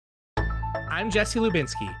I'm Jesse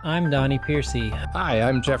Lubinsky. I'm Donnie Piercy. Hi,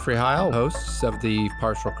 I'm Jeffrey Heil, hosts of the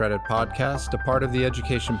Partial Credit Podcast, a part of the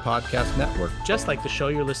Education Podcast Network. Just like the show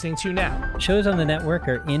you're listening to now. Shows on the network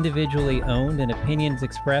are individually owned and opinions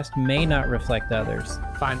expressed may not reflect others.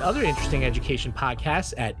 Find other interesting education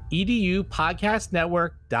podcasts at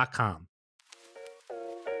edupodcastnetwork.com.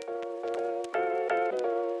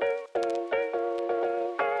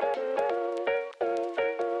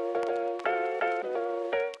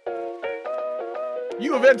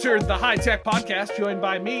 You have entered the High Tech Podcast, joined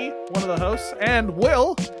by me, one of the hosts, and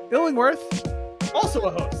Will Illingworth, also a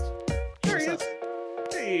host. There he is.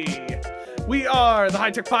 Hey. We are the High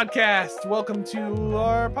Tech Podcast. Welcome to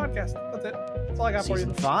our podcast. That's it. That's all I got for you.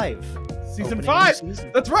 Season 5. Season Opening 5.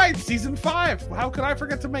 season. That's right. Season 5. How could I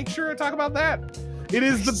forget to make sure to talk about that? It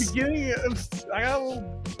is the beginning of... I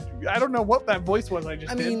don't know what that voice was I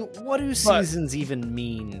just did. I mean, what do seasons even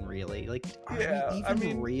mean, really? Like, are they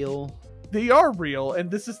even real? They are real, and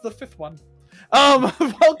this is the 5th one.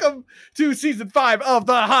 Welcome to season 5 of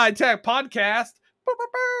the High Tech Podcast.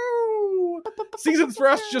 Seasons for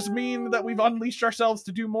us just mean that we've unleashed ourselves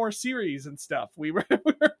to do more series and stuff. We were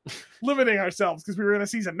limiting ourselves because we were in a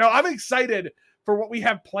season. No, I'm excited for what we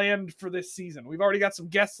have planned for this season. We've already got some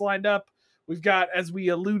guests lined up. We've got, as we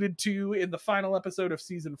alluded to in the final episode of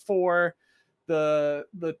season 4, the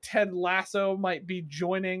Ted Lasso might be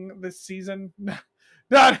joining this season.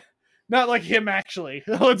 Not like him, actually.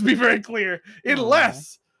 Let's be very clear.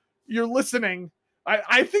 Unless you're listening.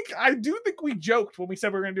 I do think we joked when we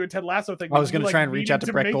said we were going to do a Ted Lasso thing. I was going to try and reach out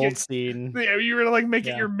to Brett Goldstein. You were going to make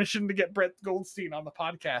it your mission to get Brett Goldstein on the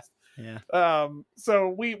podcast. Yeah. So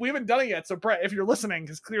we haven't done it yet. So Brett, if you're listening,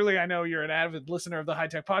 because clearly I know you're an avid listener of the High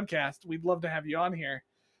Tech Podcast, we'd love to have you on here.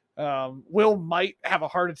 Will might have a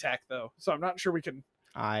heart attack, though. So I'm not sure we can...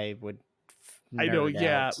 I know,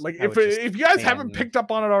 yeah. Like if you guys haven't picked up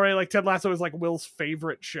on it already, like Ted Lasso is like Will's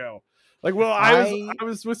favorite show. Like, Will, I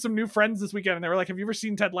was with some new friends this weekend, and they were like, "Have you ever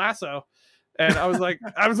seen Ted Lasso?" And I was like,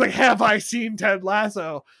 "Have I seen Ted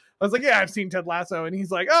Lasso?" I was like, "Yeah, I've seen Ted Lasso." And he's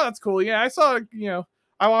like, "Oh, that's cool. Yeah, I saw it.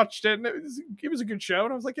 I watched it, and it was a good show."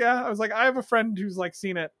 And I was like, "Yeah." I was like, "I have a friend who's like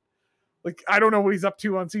seen it. Like, I don't know what he's up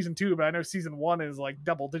to on season 2, but I know season 1 is like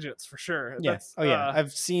double digits for sure." Yeah.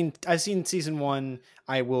 I've seen season 1.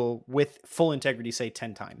 I will, with full integrity, say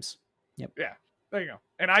 10 times. Yep. Yeah. There you go.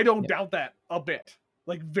 And I don't doubt that a bit.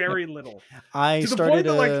 Like, very little. I started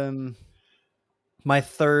my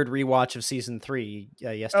third rewatch of season 3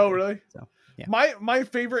 yesterday. Oh, really? So, yeah. My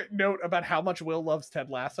favorite note about how much Will loves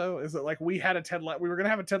Ted Lasso is that, like, we were gonna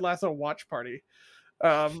have a Ted Lasso watch party.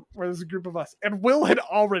 Where there's a group of us, and Will had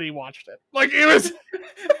already watched it. Like, it was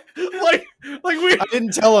like we. I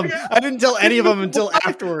didn't tell him. I didn't tell any of them until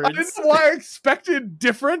afterwards. I didn't know why I expected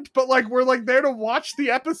different, but like we're like there to watch the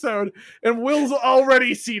episode, and Will's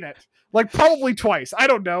already seen it, like probably twice. I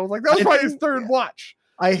don't know. Like that was probably his third watch.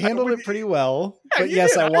 I handled it pretty well, but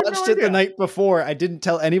yes, I watched it the night before. I didn't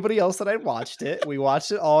tell anybody else that I'd watched it. We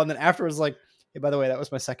watched it all, and then afterwards, like, hey, by the way, that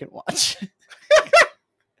was my second watch.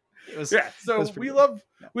 We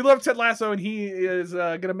love Ted Lasso, and he is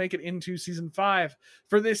gonna make it into season 5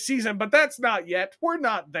 for this season, but that's not yet. We're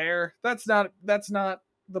not there. That's not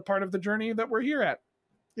the part of the journey that we're here at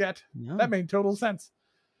yet. No. That made total sense.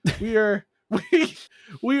 We are at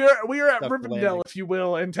Rivendell, if you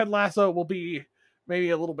will, and Ted Lasso will be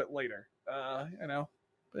maybe a little bit later.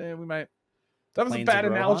 We might. That was a bad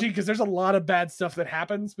analogy because there's a lot of bad stuff that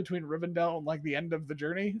happens between Rivendell and like the end of the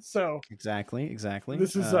journey. So exactly.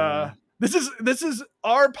 This is our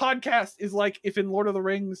podcast is like if in Lord of the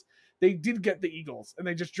Rings they did get the eagles and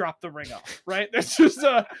they just dropped the ring off, right? There's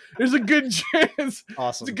a good chance.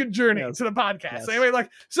 Awesome. It's a good journey to the podcast. Yes. So anyway,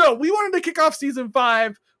 so we wanted to kick off season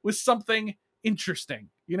 5 with something interesting,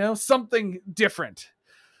 something different.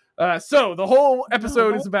 So the whole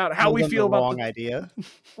episode is about how we feel about the idea.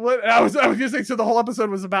 What I was gonna say. So the whole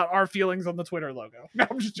episode was about our feelings on the Twitter logo. No,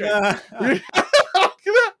 I'm just joking. I'm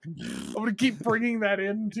gonna keep bringing that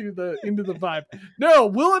into the vibe. No,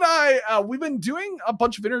 Will and I, we've been doing a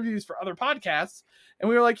bunch of interviews for other podcasts, and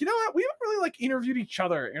we were like, you know what? We haven't really like interviewed each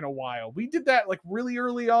other in a while. We did that like really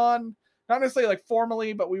early on, not necessarily like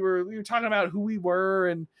formally, but we were talking about who we were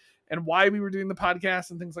and why we were doing the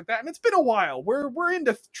podcast and things like that. And it's been a while. We're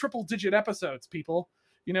into triple digit episodes, people.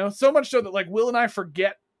 So much so that like Will and I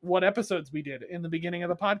forget what episodes we did in the beginning of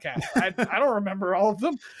the podcast. I don't remember all of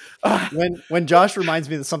them. When Josh reminds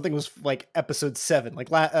me that something was like episode 7, like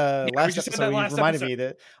last episode, he reminded me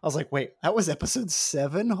that I was like, wait, that was episode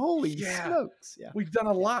 7? Holy smokes. Yeah. We've done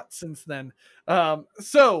a lot since then.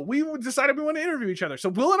 So we decided we want to interview each other. So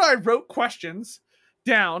Will and I wrote questions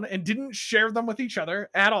down and didn't share them with each other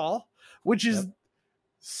at all, which is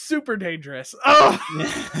super dangerous. Oh,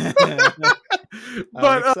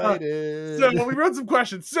 but so we wrote some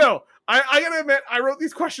questions. So I gotta admit, I wrote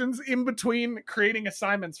these questions in between creating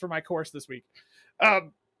assignments for my course this week.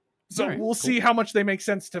 So right, we'll cool. see how much they make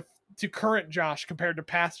sense to current Josh compared to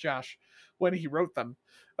past Josh when he wrote them.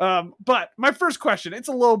 But my first question, it's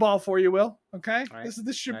a low ball for you, Will. Okay, Right.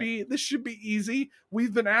 This should be easy.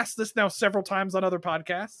 We've been asked this now several times on other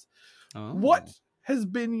podcasts. Oh. What has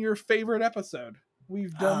been your favorite episode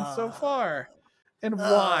we've done so far, and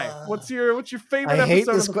why? What's your favorite I hate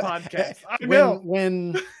episode this of the podcast? I when, know.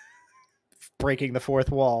 when breaking the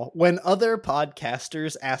fourth wall, when other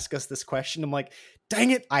podcasters ask us this question, I'm like,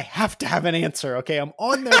 dang it, I have to have an answer. Okay, I'm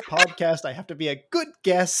on their podcast. I have to be a good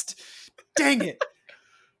guest. Dang it.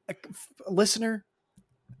 Listener,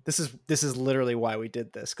 this is literally why we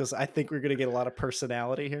did this, because I think we're gonna get a lot of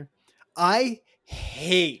personality here. I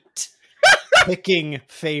hate picking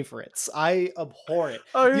favorites. I abhor it.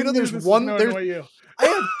 Oh, you know, there's this one. is There's, you. I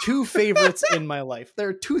have two favorites in my life. There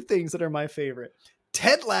are two things that are my favorite: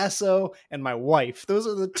 Ted Lasso and my wife. Those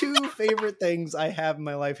are the two favorite things I have in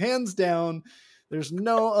my life, hands down. There's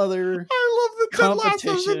no other. I love that Ted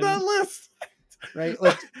Lasso's in that list. Right?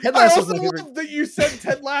 Like Ted I Lasso's also my favorite. love that you said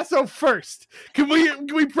Ted Lasso first. Can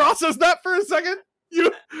we process that for a second?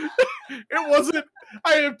 It wasn't.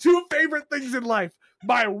 I have two favorite things in life: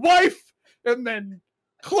 my wife, and then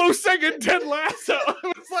close second, Ted Lasso. I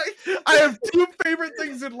was like, I have two favorite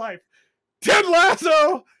things in life: Ted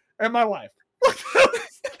Lasso and my wife.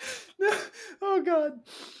 Oh God.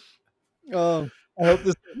 Oh, I hope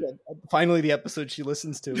this is finally the episode she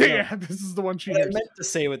listens to. Yeah, this is the one she What I hears. meant to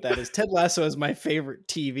say with that is Ted Lasso is my favorite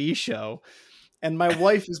TV show, and my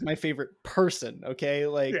wife is my favorite person. Okay,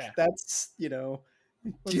 like that's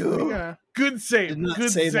Yeah. Good save. Did not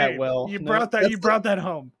Good say save. that well. You No, brought that. that's You brought that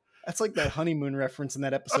home. That's like that honeymoon reference in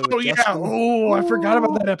that episode. Oh with yeah. Justin. Oh, I forgot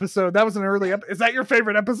about that episode. That was an early episode. Is that your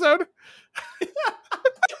favorite episode?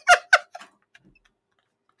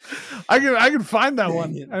 I can find that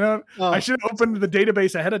one. I don't. I should have opened the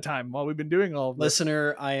database ahead of time while we've been doing all of this.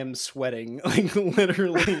 Listener, I am sweating, like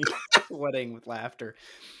literally sweating with laughter.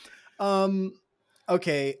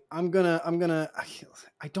 Okay, I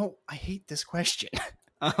hate this question.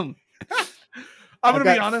 I'm gonna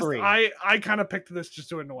be honest. 3. I kind of picked this just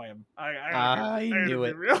to annoy him. I knew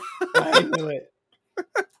it. Real. I knew it.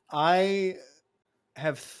 I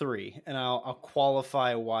have 3, and I'll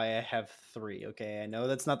qualify why I have 3. Okay, I know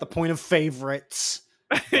that's not the point of favorites.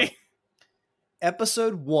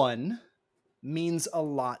 Episode 1 means a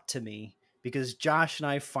lot to me because Josh and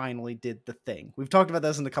I finally did the thing. We've talked about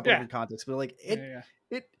this in a couple different contexts, but like it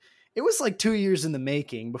was like 2 years in the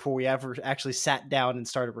making before we ever actually sat down and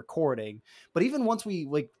started recording. But even once we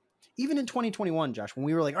even in 2021, Josh, when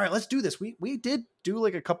we were like, all right, let's do this, we did do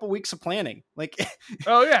like a couple weeks of planning. Like,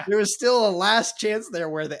 oh yeah, there was still a last chance there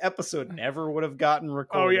where the episode never would have gotten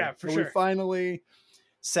recorded. Oh yeah, for sure. We finally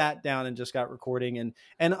sat down and just got recording.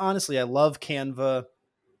 And honestly, I love Canva.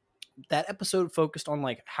 That episode focused on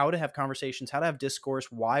like how to have conversations, how to have discourse,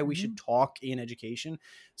 why we should talk in education,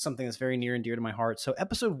 something that's very near and dear to my heart. So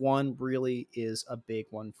episode 1 really is a big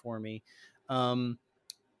one for me.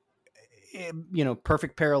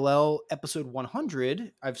 Perfect parallel, episode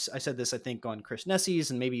 100. I said this, I think, on Chris Nessie's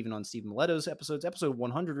and maybe even on Steve Miletto's episodes. Episode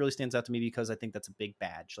 100 really stands out to me because I think that's a big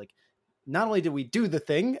badge. Like, not only did we do the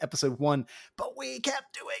thing, episode 1, but we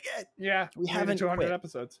kept doing it. Yeah, we haven't 200 quit.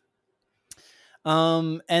 episodes.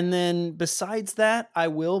 And then besides that, I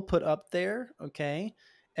will put up there, okay,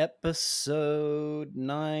 episode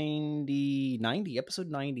 90.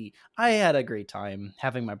 I had a great time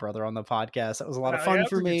having my brother on the podcast. That was a lot of fun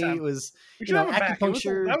for me. It was,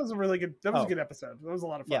 acupuncture. That was a really good. That was a good episode. That was a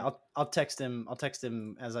lot of fun. Yeah, I'll text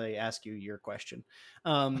him as I ask you your question.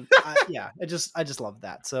 I just love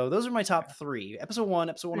that. So those are my top 3. Episode 1,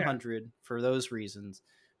 episode 100 for those reasons.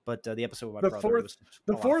 But the episode with my brother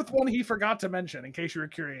the fourth one he forgot to mention, in case you were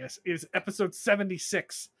curious, is episode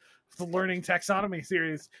 76 of the Learning Taxonomy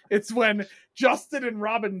series. It's when Justin and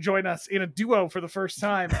Robin join us in a duo for the first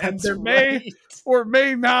time, and there may or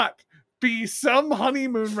may not be some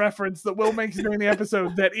honeymoon reference that Will makes during the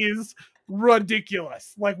episode that is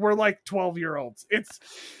ridiculous. Like, we're like 12-year-olds. It's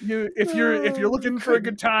if you're looking for a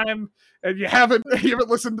good time and you haven't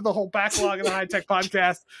listened to the whole backlog of the High Tech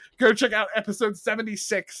Podcast, go check out episode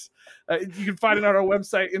 76. You can find it on our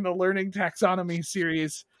website in the Learning Taxonomy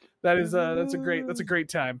series. That's a great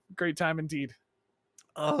time. Great time indeed.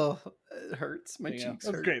 Oh, it hurts. My cheeks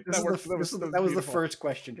that's hurt. great. That was the first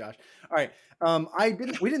question, Josh. All right.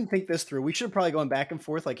 We didn't think this through. We should have probably gone back and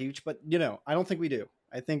forth like each, but I don't think we do.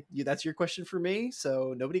 I think that's your question for me,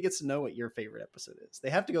 so nobody gets to know what your favorite episode is. They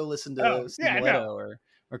have to go listen to Steve Miletto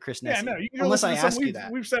or Chris Yeah, Nessie. no, you can go Unless listen I to some. ask you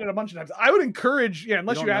that. We've said it a bunch of times. I would encourage,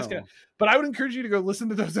 unless don't you ask know. it, but I would encourage you to go listen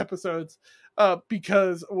to those episodes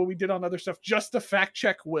because what we did on other stuff, just to fact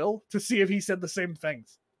check Will to see if he said the same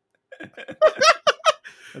things.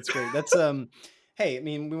 That's great. That's hey, I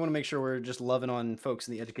mean, we want to make sure we're just loving on folks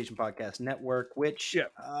in the Education Podcast Network, which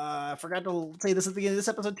I forgot to say this at the beginning of this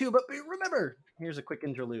episode too, but remember, here's a quick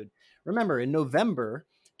interlude. Remember, in November,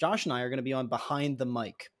 Josh and I are going to be on Behind the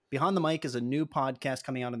Mic. Behind the Mic is a new podcast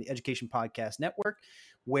coming out on the Education Podcast Network,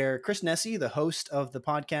 where Chris Nessie, the host of the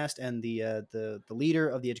podcast and the leader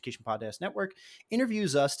of the Education Podcast Network,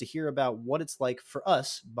 interviews us to hear about what it's like for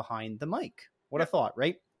us behind the mic. What a thought,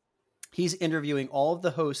 right? He's interviewing all of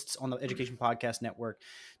the hosts on the Education Podcast Network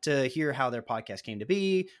to hear how their podcast came to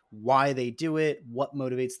be, why they do it, what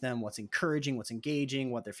motivates them, what's encouraging, what's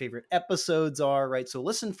engaging, what their favorite episodes are, right? So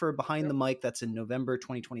listen for Behind the Mic. That's in November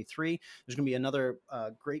 2023. There's going to be another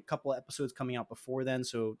great couple of episodes coming out before then.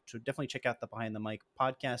 So definitely check out the Behind the Mic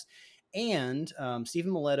podcast. And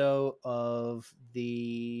Stephen Miletto of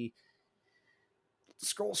the...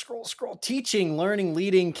 Scroll. Teaching, Learning,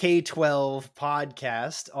 Leading K-12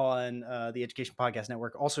 podcast on the Education Podcast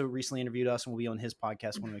Network. Also recently interviewed us and will be on his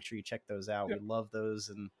podcast. Want to make sure you check those out. We love those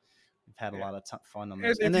and we've had a lot of fun on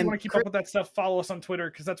those. And if you want to keep up with that stuff, follow us on Twitter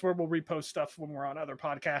because that's where we'll repost stuff when we're on other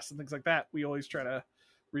podcasts and things like that. We always try to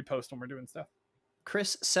repost when we're doing stuff.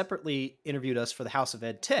 Chris separately interviewed us for the House of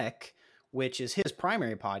Ed Tech, which is his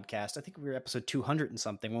primary podcast. I think we were episode 200 and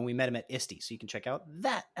something when we met him at ISTE. So you can check out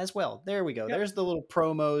that as well. There we go. Yep. There's the little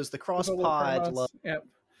promos, the cross pod. Yep.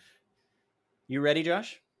 You ready,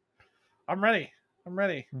 Josh? I'm ready.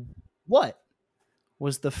 What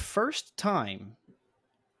was the first time,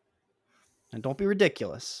 and don't be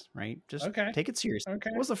ridiculous, right? Just take it seriously.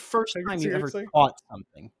 Okay. What was the first time you ever taught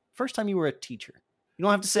something? First time you were a teacher. You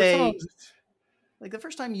don't have to say... Like the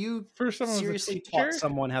first time you seriously taught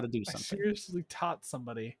someone how to do something. I seriously taught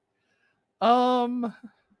somebody. Oh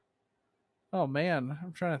man,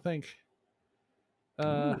 I'm trying to think.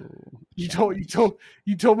 You told me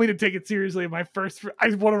to take it seriously. My first,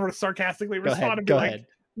 I wanted to sarcastically respond and be like,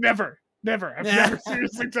 never. I've never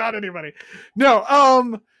seriously taught anybody. No.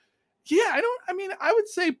 I would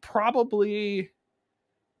say probably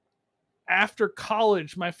after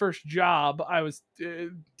college, my first job, I was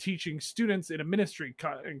teaching students in a ministry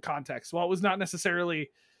context. While it was not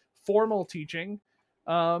necessarily formal teaching,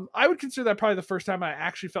 I would consider that probably the first time I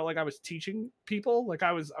actually felt like I was teaching people. Like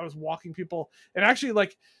I was walking people, and actually,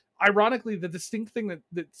 like ironically, the distinct thing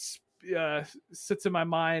that sits in my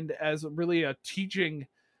mind as really a teaching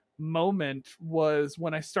moment was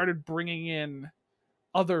when I started bringing in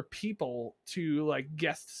other people to like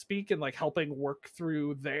guest speak and like helping work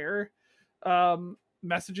through their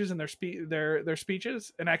messages and their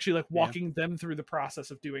speeches and actually like walking them through the process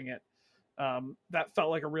of doing it. That felt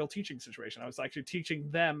like a real teaching situation. I was actually teaching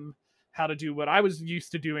them how to do what I was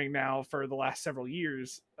used to doing now for the last several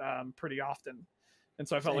years, pretty often. And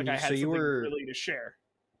so I felt like I had something really to share.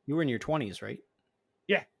 You were in your 20s, right?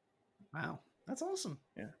 Yeah. Wow. That's awesome.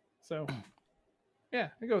 Yeah. So yeah,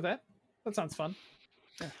 I go with that. That sounds fun.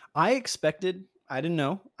 Yeah. I didn't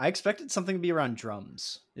know. I expected something to be around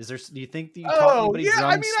drums. Do you think that you taught anybody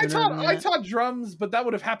drums? I mean, I taught drums, but that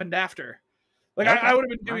would have happened after. Like I would have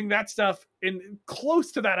been doing that stuff, and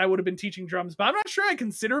close to that, I would have been teaching drums. But I'm not sure I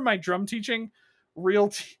consider my drum teaching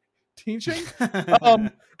real teaching.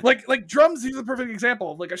 Like drums. Here's a perfect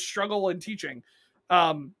example of like a struggle in teaching.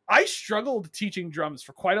 I struggled teaching drums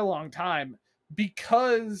for quite a long time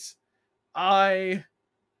because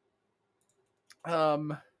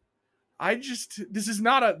this is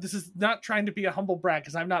not trying to be a humble brag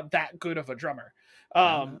because I'm not that good of a drummer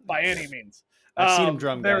by any means. I've seen him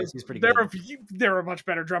drum, guys. He's pretty good. There are much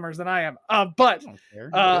better drummers than I am. But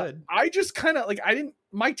I just kind of like,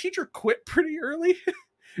 my teacher quit pretty early.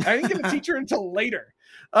 I didn't get a teacher until later.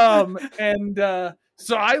 So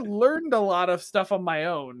I learned a lot of stuff on my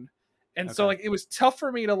own. And so like, it was tough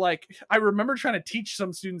for me to like, I remember trying to teach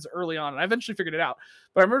some students early on, and I eventually figured it out,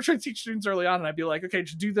 but I remember trying to teach students early on, and I'd be like, okay,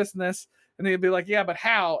 just do this and this. And they'd be like, yeah, but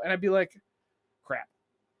how? And I'd be like, crap.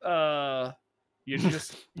 You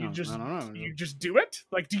just do it.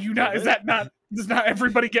 Like, do you not, does not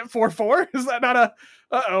everybody get 4-4? Is that not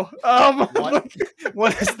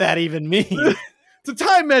what does that even mean? It's a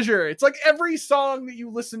time measure. It's like every song that you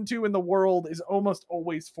listen to in the world is almost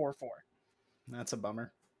always 4-4. That's a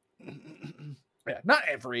bummer. Yeah, not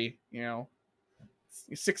every, 6/8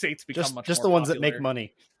 become much just more the ones popular. That make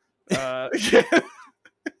money.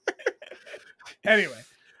 Anyway,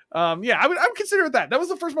 I would consider it that. That was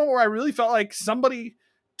the first moment where I really felt like somebody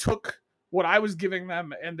took what I was giving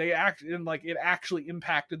them, and they act and like it actually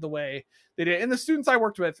impacted the way they did. And the students I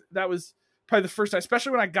worked with, that was probably the first time,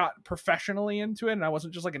 especially when I got professionally into it and I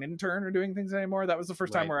wasn't just like an intern or doing things anymore. That was the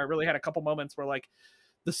first time where I really had a couple moments where like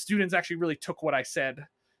the students actually really took what I said,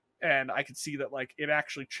 and I could see that like it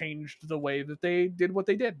actually changed the way that they did what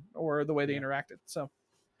they did or the way they interacted. So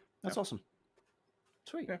that's awesome.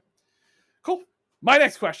 Sweet. Yeah. Cool. My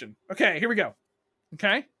next question. Okay, here we go.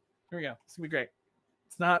 Okay, here we go. It's gonna be great.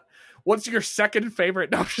 It's not. What's your second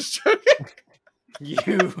favorite? No, I'm just joking.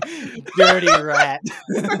 You dirty rat.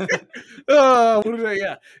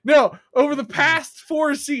 Yeah. No, over the past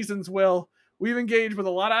 4 seasons, Will, we've engaged with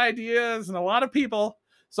a lot of ideas and a lot of people.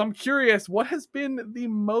 So I'm curious, what has been the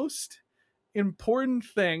most important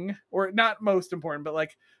thing, or not most important, but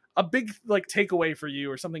like a big like takeaway for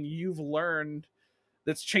you, or something you've learned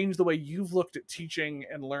that's changed the way you've looked at teaching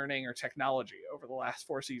and learning or technology over the last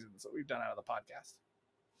 4 seasons that we've done out of the podcast?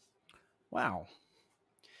 Wow.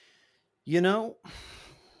 You know,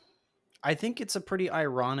 I think it's a pretty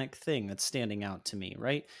ironic thing that's standing out to me,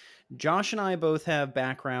 right? Josh and I both have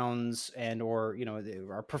backgrounds and, or, you know,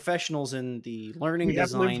 are professionals in the learning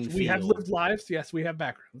design field. We have lived lives. Yes, we have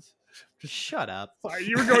backgrounds. Just shut up. Sorry,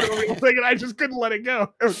 you were going to a real thing and I just couldn't let it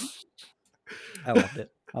go. I loved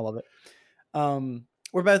it. I love it.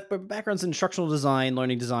 We're both backgrounds in instructional design,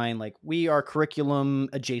 learning design. Like, we are curriculum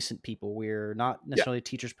adjacent people. We're not necessarily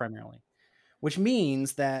teachers primarily, which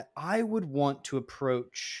means that I would want to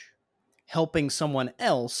approach helping someone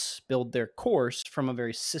else build their course from a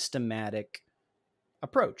very systematic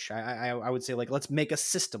approach. I would say, like, let's make a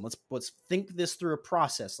system. Let's think this through a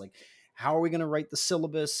process. Like, how are we going to write the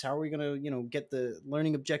syllabus? How are we going to, you know, get the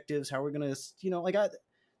learning objectives? How are we going to, you know, like,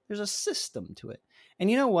 there's a system to it.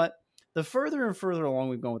 And you know what? The further and further along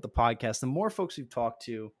we've gone with the podcast, the more folks we've talked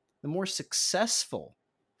to, the more successful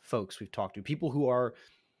folks we've talked to, people who are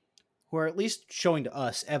at least showing to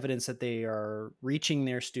us evidence that they are reaching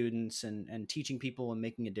their students and teaching people and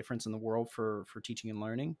making a difference in the world for teaching and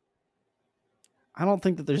learning. I don't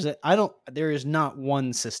think that there is not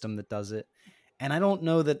one system that does it. And I don't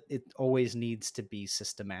know that it always needs to be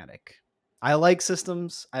systematic. I like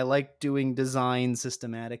systems. I like doing design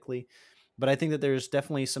systematically, but I think that there's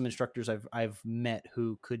definitely some instructors I've met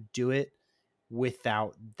who could do it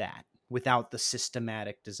without the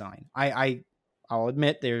systematic design. I'll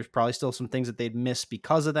admit there's probably still some things that they'd miss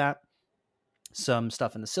because of that. Some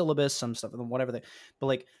stuff in the syllabus, some stuff in whatever but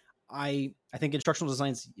like, I think instructional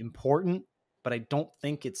design is important, but I don't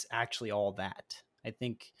think it's actually all that. I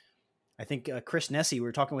think Chris Nessie, we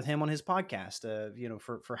were talking with him on his podcast, you know,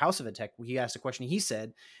 for House of Ed Tech. He asked a question, he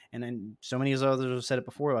said, and then so many others have said it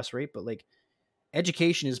before us, right? But like,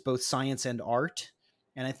 education is both science and art.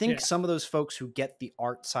 And I think some of those folks who get the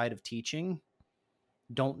art side of teaching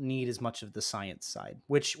don't need as much of the science side,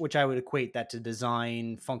 which I would equate that to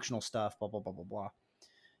design, functional stuff, blah, blah, blah, blah, blah.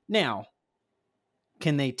 Now,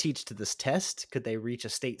 can they teach to this test? Could they reach a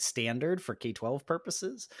state standard for K-12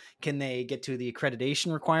 purposes? Can they get to the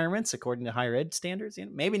accreditation requirements according to higher ed standards? You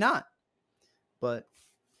know, maybe not, but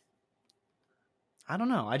I don't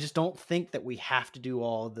know. I just don't think that we have to do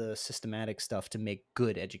all the systematic stuff to make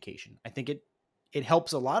good education. I think it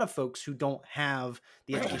helps a lot of folks who don't have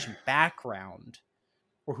the education background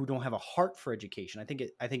or who don't have a heart for education. I think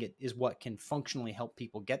it is what can functionally help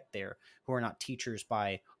people get there who are not teachers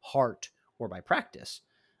by heart or by practice.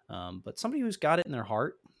 But somebody who's got it in their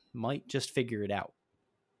heart might just figure it out.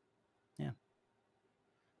 Yeah.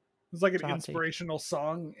 It's like an inspirational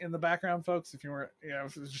song in the background, folks. If you were,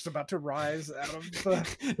 if it was just about to rise out of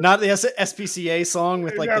the... Not the SPCA song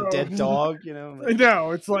with like the dead dog, you know? Like...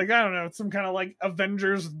 No, it's like, I don't know, it's some kind of like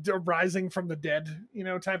Avengers rising from the dead, you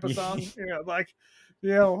know, type of song. Like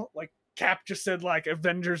Cap just said like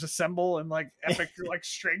Avengers Assemble, and like epic like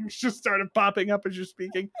strings just started popping up as you're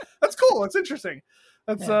speaking. That's cool. That's interesting.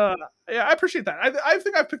 That's I appreciate that. I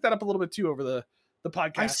think I've picked that up a little bit too over the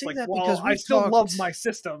podcast. I say like, that because I still love my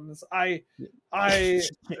systems. I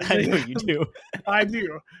know you do. I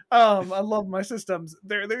do. I love my systems.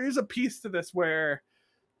 There is a piece to this where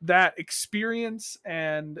that experience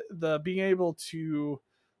and the being able to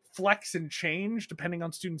flex and change depending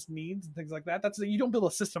on students' needs and things like that. You don't build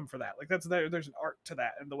a system for that. Like there's an art to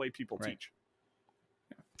that and the way people teach.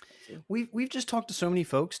 Yeah. We've just talked to so many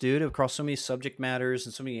folks, dude, across so many subject matters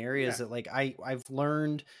and so many areas that like I've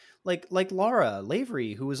learned, like Laura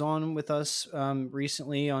Lavery, who was on with us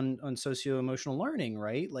recently on socio-emotional learning,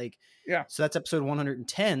 right? Like, so that's episode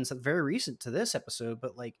 110. So very recent to this episode,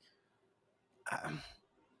 but like,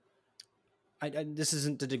 this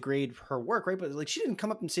isn't to degrade her work, right? But like, she didn't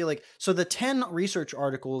come up and say like, so the 10 research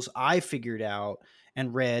articles I figured out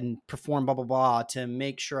and read and performed blah, blah, blah to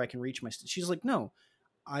make sure I can reach my students. She's like, no,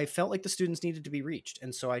 I felt like the students needed to be reached.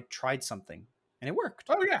 And so I tried something and it worked.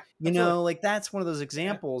 Oh yeah. You know, like that's one of those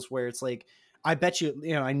examples where it's like, I bet you,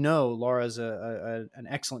 I know Laura's an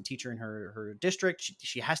excellent teacher in her district.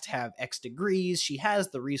 She has to have X degrees. She has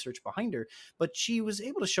the research behind her, but she was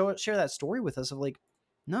able to share that story with us of like,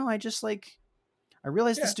 no, I just like, I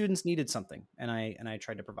realized the students needed something and I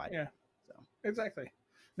tried to provide it. So. Exactly.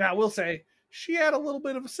 Now I will say she had a little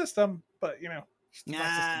bit of a system, but he tries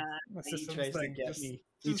to get me.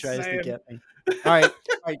 He just tries saying. to get me. All right.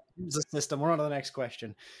 Here's the system. We're on to the next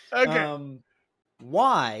question. Okay.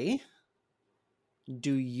 Why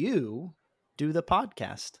do you do the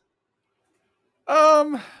podcast?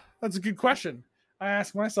 That's a good question. I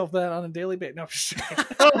ask myself that on a daily basis. No, I'm just kidding.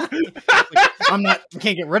 I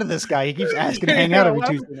can't get rid of this guy. He keeps asking to hang out every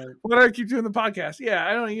Tuesday night. Why do I keep doing the podcast? Yeah,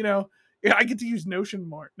 I don't, I get to use Notion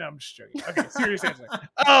more. No, I'm just joking. Okay, serious answer.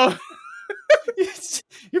 Oh,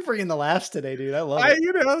 you're bringing the laughs today, dude. I love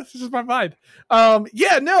it. This is my vibe.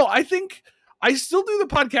 I think I still do the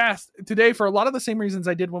podcast today for a lot of the same reasons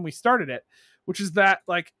I did when we started it, which is that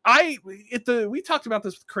like we talked about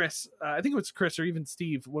this with Chris. I think it was Chris or even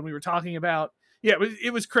Steve when we were talking about. Yeah,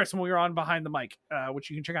 it was Chris when we were on Behind the Mic, which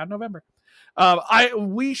you can check out in November.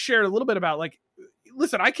 We shared a little bit about like,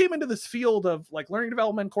 listen, I came into this field of like learning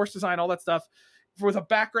development, course design, all that stuff with a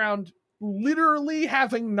background literally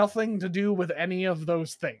having nothing to do with any of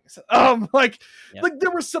those things. Like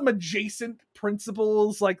there were some adjacent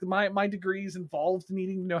principles, like my degrees involved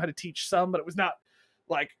needing to know how to teach some, but it was not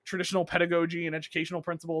like traditional pedagogy and educational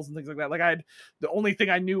principles and things like that. Like the only thing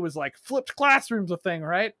I knew was like flipped classrooms a thing,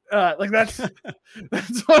 right? Like that's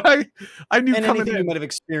what I knew. And coming anything in. You might have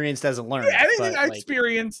experienced as a learner. Yeah, anything I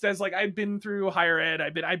experienced as like I'd been through higher ed.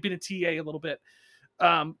 I'd been a TA a little bit,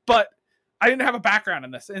 but I didn't have a background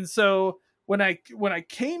in this, and so when I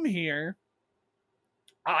came here,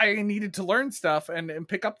 I needed to learn stuff and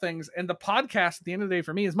pick up things. And the podcast at the end of the day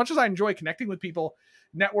for me, as much as I enjoy connecting with people,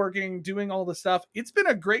 networking, doing all this stuff, it's been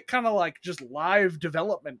a great kind of like just live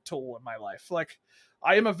development tool in my life. Like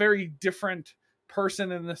I am a very different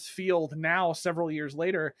person in this field now, several years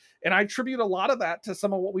later. And I attribute a lot of that to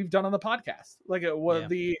some of what we've done on the podcast. Like it was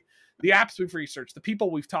the apps we've researched, the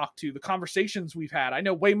people we've talked to, the conversations we've had. I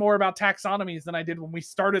know way more about taxonomies than I did when we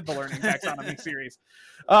started the Learning Taxonomy series.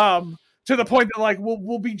 To the point that like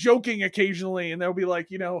we'll be joking occasionally, and there'll be like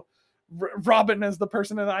Robin as the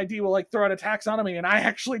person in the ID will like throw out a taxonomy, and I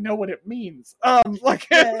actually know what it means. Like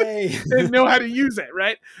and know how to use it,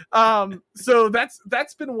 right? So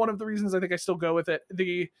that's been one of the reasons I think I still go with it.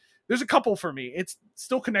 There's a couple for me. It's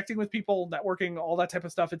still connecting with people, networking, all that type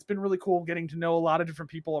of stuff. It's been really cool getting to know a lot of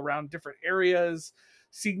different people around different areas,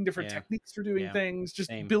 seeing different techniques for doing things,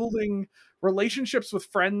 just building relationships with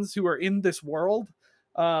friends who are in this world.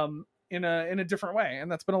 In a different way,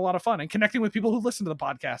 and that's been a lot of fun. And connecting with people who listen to the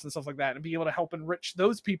podcast and stuff like that, and be able to help enrich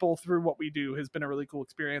those people through what we do has been a really cool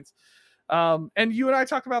experience. And you and I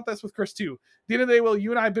talked about this with Chris too. At the end of the day, Will,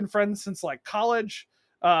 you and I have been friends since like college,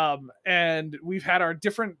 and we've had our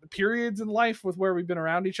different periods in life with where we've been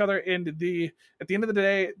around each other. And at the end of the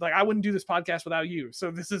day, like I wouldn't do this podcast without you.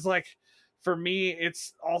 So this is like, for me,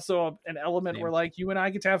 it's also an element where like you and I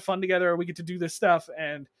get to have fun together. We get to do this stuff,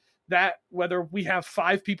 and that whether we have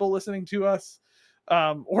 5 people listening to us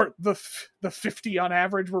or the 50 on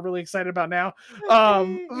average we're really excited about now,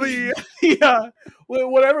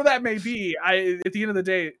 whatever that may be, at the end of the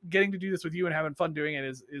day, getting to do this with you and having fun doing it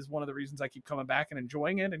is one of the reasons I keep coming back and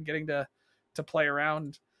enjoying it and getting to play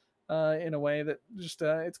around in a way that just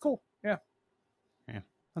it's cool. Yeah,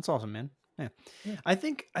 that's awesome, man. Yeah. I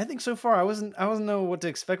think so far I wasn't know what to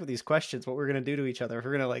expect with these questions, what we're gonna do to each other. If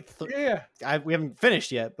we're gonna like we haven't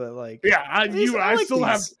finished yet, but like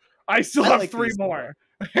I still have 3 more.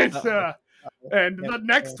 And the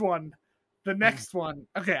next one.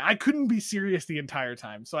 Okay, I couldn't be serious the entire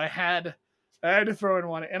time, so I had to throw in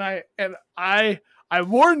one, and I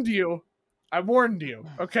warned you.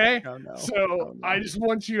 Okay, I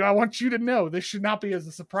want you to know this should not be as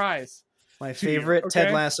a surprise. My favorite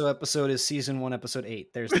Ted Lasso episode is season 1, episode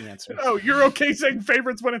 8. There's the answer. Oh, you're okay saying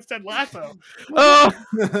favorites when it's Ted Lasso? Oh,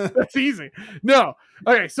 that's easy. No.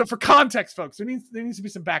 Okay, so for context, folks, there needs to be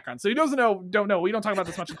some background. So you don't know. We don't talk about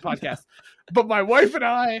this much in the podcast, but my wife and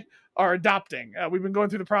I are adopting. We've been going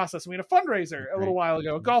through the process. We had a fundraiser a little while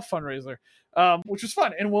ago, a golf fundraiser, which was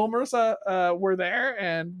fun. And Will and Marissa were there,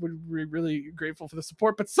 and we're really grateful for the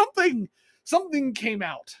support. But something came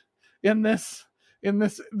out in this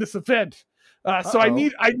event So I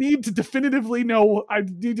need to definitively know. I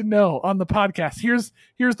need to know on the podcast. Here's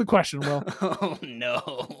the question, Will. Oh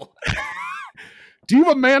no. Do you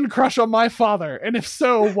have a man crush on my father? And if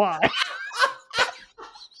so, why?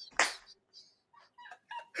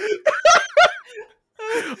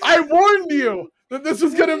 I warned you that this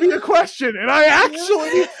was going to be a question, and I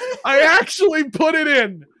actually put it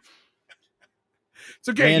in. It's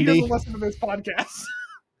okay. Randy. He doesn't listen to this podcast.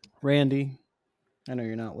 Randy, I know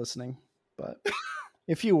you're not listening, but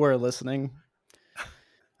if you were listening,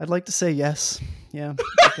 I'd like to say yes. Yeah,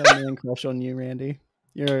 I've got a man crush on you, Randy.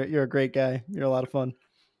 You're a great guy. You're a lot of fun.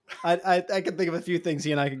 I can think of a few things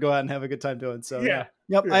he and I could go out and have a good time doing. So yeah.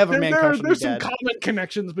 Yep, I have a man crush on There's your some dad. common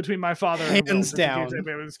connections between my father and Will, Hands down. I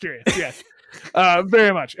was curious. Yes.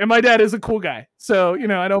 Very much. And my dad is a cool guy. So,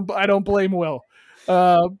 I don't blame Will.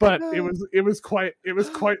 But it was quite funny.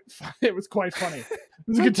 It was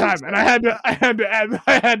a good time. And I had to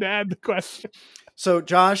add the question. So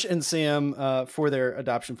Josh and Sam, for their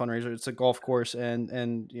adoption fundraiser, it's a golf course, and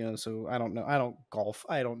so I don't know golf.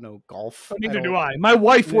 Neither do I. My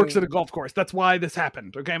wife works at a golf course. That's why this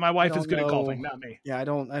happened. Okay, my wife is good at golfing, not me. Yeah, I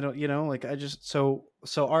don't. So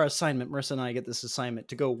our assignment, Marissa and I get this assignment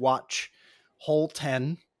to go watch hole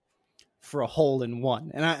 10 for a hole in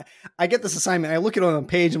one, and I get this assignment. I look at it on the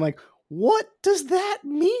page. I'm like, what does that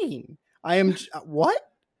mean? What?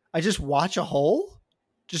 I just watch a hole.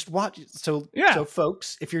 Just watch. So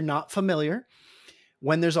folks, if you're not familiar,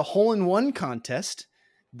 when there's a hole-in-one contest,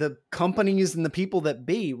 the companies and the people that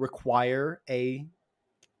require a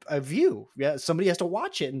view. Yeah, somebody has to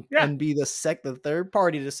watch it and be the third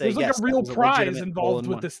party to say, there's like a real prize involved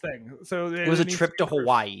with this thing. So it was a trip to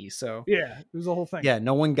Hawaii. So yeah, it was a whole thing. Yeah,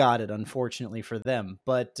 no one got it, unfortunately for them.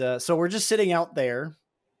 But so we're just sitting out there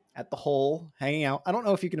at the hole, hanging out. I don't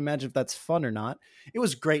know if you can imagine if that's fun or not. It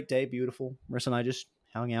was a great day, beautiful. Marissa and I just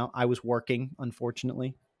hung out. I was working,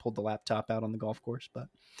 unfortunately, pulled the laptop out on the golf course. But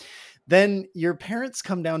then your parents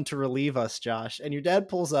come down to relieve us, Josh, and your dad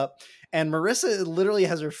pulls up, and Marissa literally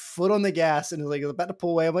has her foot on the gas and is like about to pull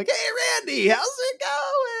away. I'm like, hey, Randy, how's it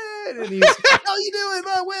going? And he's, how you doing,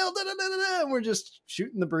 my Will? Da, da, da, da. And we're just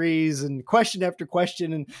shooting the breeze and question after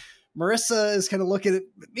question. And Marissa is kind of looking at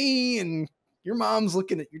me, and your mom's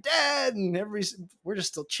looking at your dad, and we're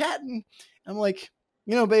just still chatting. I'm like,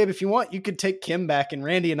 babe, if you want, you could take Kim back and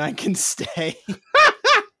Randy and I can stay.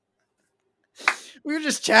 We were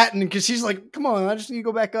just chatting because she's like, come on, I just need to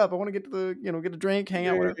go back up. I want to get to get a drink, hang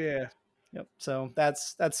out with her. Yeah. Yep. So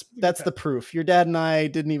that's the proof. Your dad and I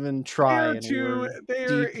didn't even try.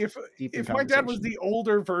 If my dad was the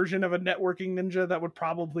older version of a networking ninja, that would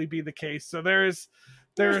probably be the case. So there's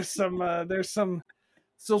some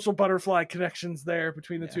social butterfly connections there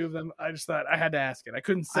between the two of them. I just thought I had to ask it. I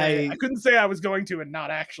couldn't say I was going to and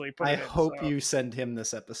not actually put it in. I hope you send him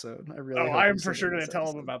this episode. I really hope I'm for sure going to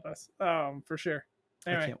tell him about this. For sure.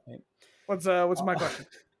 Anyway, I can't wait. What's my question?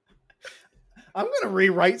 I'm going to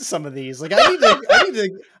rewrite some of these. Like I need to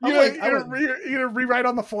you're gonna rewrite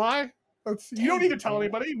on the fly? You don't need to tell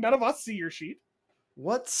anybody. None of us see your sheet.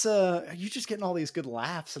 What's are you just getting all these good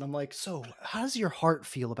laughs? And I'm like, so how does your heart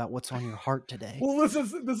feel about what's on your heart today? Well, this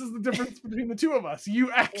is the difference between the two of us.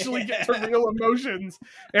 You actually get to real emotions,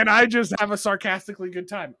 and I just have a sarcastically good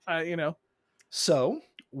time. So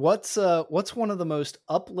what's one of the most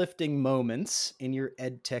uplifting moments in your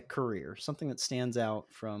ed tech career? Something that stands out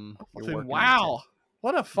from your work. Wow.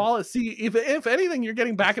 What a fall! See, if anything, you're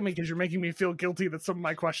getting back at me because you're making me feel guilty that some of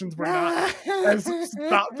my questions were not as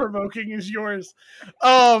thought provoking as yours.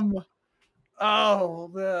 The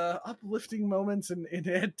uplifting moments in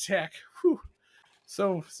ed tech. Whew.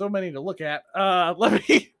 So many to look at. Let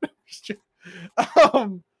me.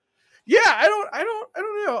 Yeah, I don't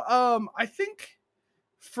know. I think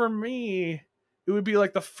for me, it would be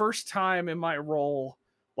like the first time in my role,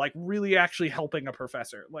 like really actually helping a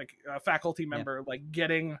professor, like a faculty member, like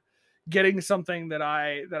getting something that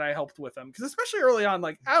I helped with them. Because especially early on,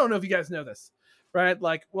 like, I don't know if you guys know this, right?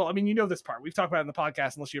 Like, well, I mean, you know this part. We've talked about it in the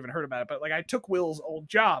podcast, unless you haven't heard about it. But like, I took Will's old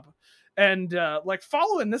job, and like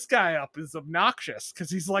following this guy up is obnoxious because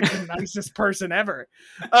he's like the nicest person ever.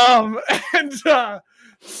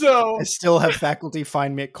 So I still have faculty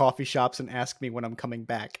find me at coffee shops and ask me when I'm coming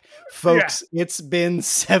back, folks. It's been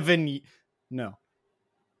 7 years. No.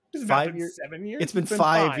 5 years? 7 years? It's been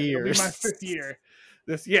 5 years. It'll be my 5th year.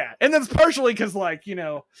 And that's partially because, like,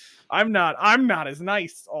 I'm not as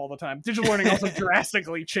nice all the time. Digital learning also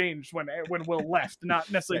drastically changed when Will left,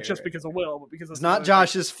 not necessarily just because of Will, but because it's not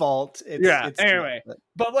Josh's fault. Anyway,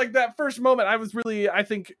 but like that first moment, I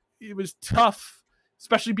think it was tough,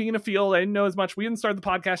 especially being in a field I didn't know as much. We hadn't started the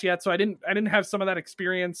podcast yet, so I didn't have some of that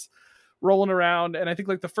experience rolling around. And I think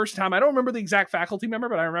like the first time, I don't remember the exact faculty member,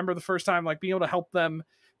 but I remember the first time like being able to help them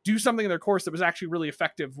do something in their course that was actually really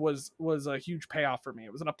effective was a huge payoff for me.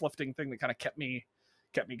 It was an uplifting thing that kind of kept me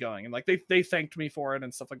going. And like they thanked me for it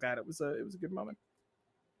and stuff like that. It was a good moment.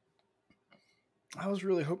 I was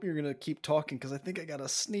really hoping you're going to keep talking because I think I got a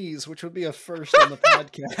sneeze, which would be a first on the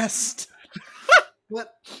podcast.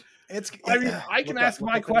 But I can ask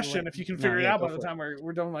my question if you can figure it out by the time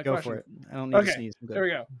we're done with my question. Go for it. I don't need to sneeze. There we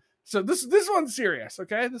go. So this one's serious,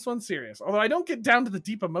 okay? This one's serious. Although I don't get down to the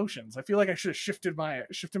deep emotions. I feel like I should have shifted my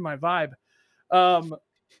vibe.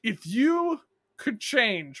 If you could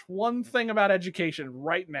change one thing about education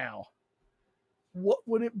right now, what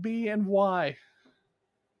would it be and why?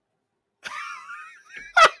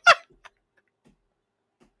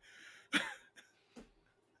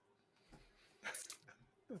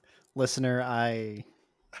 Listener,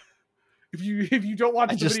 if you don't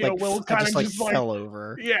watch the video, Will kind of just fell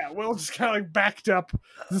over. Yeah, Will just kind of like backed up.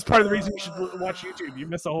 This is part of the reason you should watch YouTube. You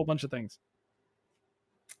miss a whole bunch of things.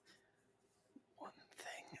 One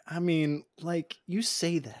thing. I mean, like you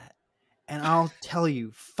say that, and I'll tell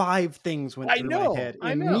you 5 things went through my head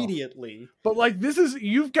immediately. But like this is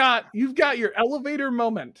you've got your elevator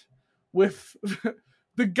moment with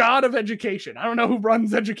the god of education. I don't know who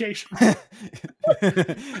runs education.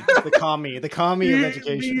 the commie of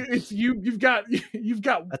education. It's you've got an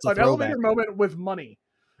elevator moment with money.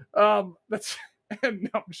 That's no,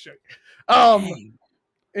 I'm just joking.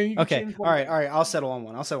 Okay, all right. I'll settle on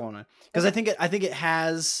one because I think it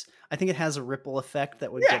has a ripple effect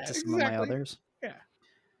that would get to some of my others. Yeah.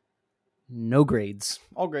 No grades.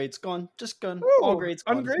 All grades gone. Just gone. Ooh, all grades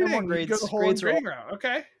gone. Ungrading. No more grades. You go the whole grades ungrading route.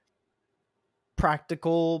 Okay.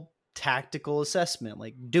 Practical, tactical assessment.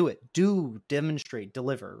 Like do, demonstrate,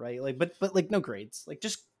 deliver. Right. Like, but like no grades. Like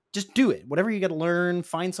just do it. Whatever you got to learn.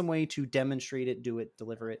 Find some way to demonstrate it. Do it.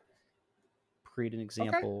 Deliver it. Create an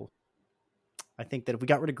example. Okay. I think that if we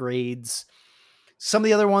got rid of grades, some of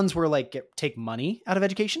the other ones were like take money out of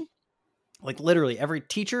education. Like literally every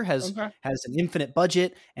teacher has an infinite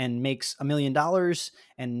budget and makes $1 million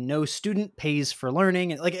and no student pays for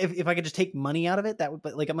learning. And like, if I could just take money out of it, that would,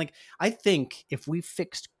 but like, I think if we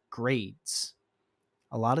fixed grades,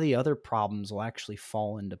 a lot of the other problems will actually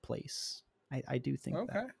fall into place. I do think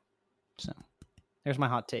that. So there's my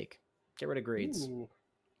hot take. Get rid of grades. Ooh.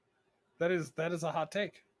 That is a hot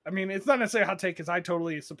take. I mean, it's not necessarily a hot take because I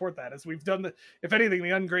totally support that. As we've done if anything, the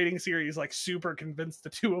ungrading series like super convinced the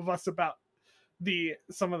two of us about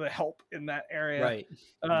some of the help in that area. Right.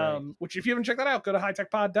 Which if you haven't checked that out, go to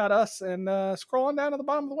hightechpod.us and scroll on down to the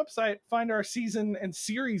bottom of the website, find our season and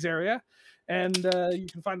series area. And you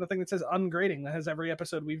can find the thing that says ungrading that has every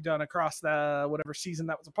episode we've done across the whatever season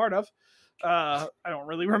that was a part of. I don't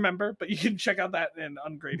really remember, but you can check out that in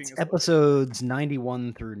ungrading. It's episodes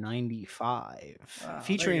 91 through 95,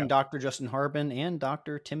 featuring Dr. Justin Harbin and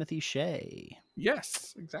Dr. Timothy Shea.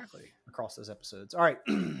 Yes, exactly. Across those episodes. All right.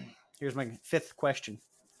 Here's my 5th question.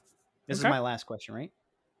 This is my last question, right?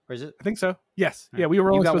 Or is it? I think so. Yes. Yeah, we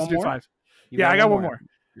were only supposed to do 5. I got one more.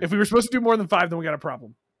 If we were supposed to do more than 5, then we got a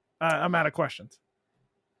problem. I'm out of questions.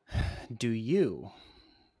 Do you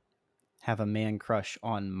have a man crush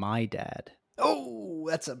on my dad? Oh,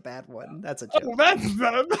 that's a bad one. That's a joke. Oh,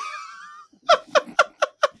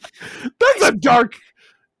 that's a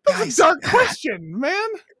dark question, man.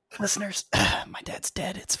 Listeners, my dad's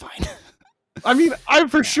dead. It's fine. I mean, I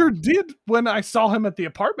for sure did when I saw him at the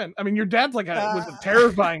apartment. I mean, your dad's was a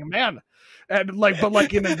terrifying man, and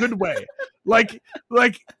but in a good way. Like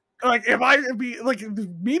if I be like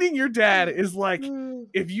meeting your dad is like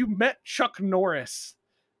if you met Chuck Norris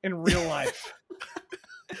in real life.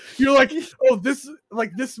 You're like, oh, this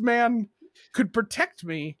man could protect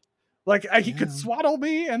me. Like he could swaddle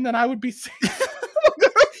me, and then I would be safe.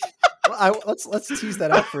 Let's tease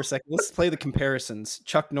that out for a second. Let's play the comparisons.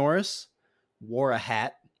 Chuck Norris wore a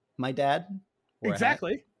hat. My dad wore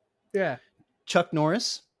exactly. A hat. Yeah. Chuck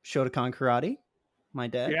Norris, Shotokan karate. My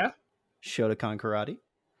dad. Yeah. Shotokan karate.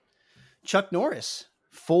 Chuck Norris,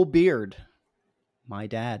 full beard. My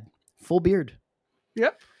dad, full beard.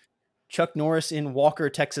 Yep. Chuck Norris in Walker,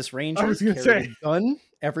 Texas Ranger. I was going to say. A gun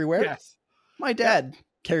everywhere. Yes. My dad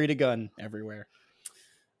carried a gun everywhere.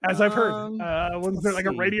 As I've heard. Was there like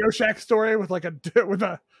a Radio Shack story with like with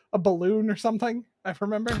a balloon or something? I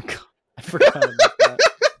remember. I forgot about that.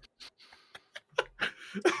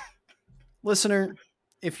 Listener,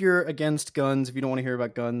 if you're against guns, if you don't want to hear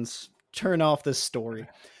about guns, turn off this story.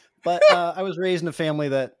 But I was raised in a family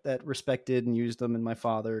that respected and used them, and my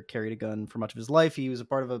father carried a gun for much of his life. He was a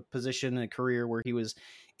part of a position and a career where he was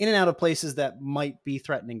in and out of places that might be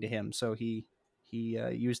threatening to him. So he He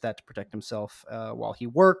used that to protect himself while he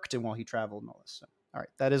worked and while he traveled and all this. So, all right,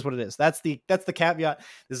 that is what it is. That's the caveat.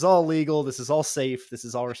 This is all legal. This is all safe. This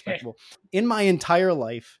is all respectable. In my entire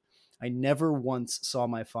life, I never once saw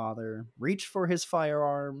my father reach for his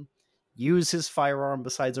firearm, use his firearm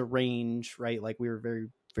besides a range, right? Like we were very,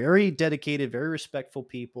 very dedicated, very respectful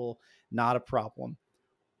people. Not a problem.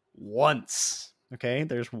 Once, okay?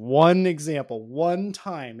 There's one example, one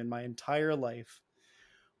time in my entire life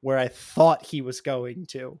where I thought he was going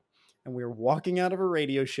to. And we were walking out of a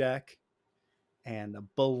Radio Shack and a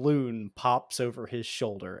balloon pops over his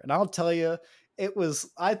shoulder. And I'll tell you,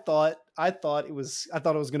 I thought it was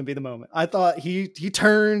going to be the moment. I thought he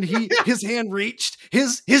turned, his hand reached,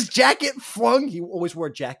 his jacket flung. He always wore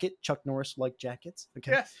a jacket. Chuck Norris liked jackets.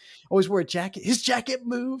 Okay. Yes. Always wore a jacket. His jacket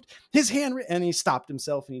moved, his hand, and he stopped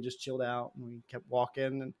himself and he just chilled out and we kept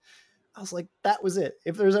walking. And I was like, that was it.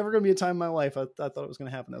 If there's ever going to be a time in my life, I thought it was going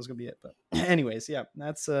to happen. That was going to be it. But anyways, yeah,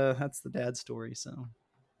 that's the dad story. So.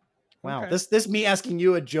 Wow, okay. This me asking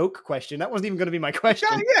you a joke question. That wasn't even going to be my question.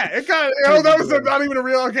 Yeah, it kind of. That was not even a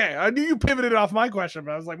real. Okay, I knew you pivoted off my question,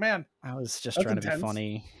 but I was like, man, I was just trying to be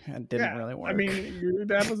funny. It didn't really work. I mean, your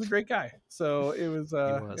dad was a great guy, so it was.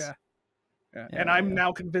 Yeah. And I'm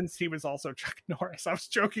now convinced he was also Chuck Norris. I was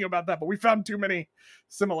joking about that, but we found too many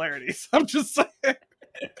similarities. I'm just saying.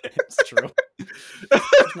 It's true.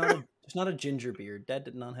 There's not a ginger beard. Dad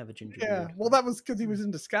did not have a ginger beard. Yeah, well, that was because he was in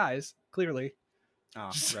disguise. Clearly. Oh,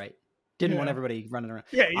 right. Didn't want everybody running around.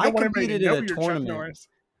 Yeah, you don't want everybody to know you're tournament Chuck Norris.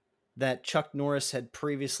 That Chuck Norris had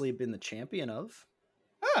previously been the champion of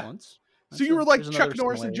once. So you were like Chuck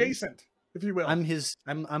Norris adjacent, if you will. I'm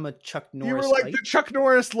a Chuck Norris. You were like the Chuck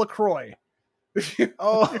Norris LaCroix.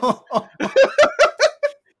 Oh.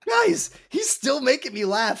 Guys, he's still making me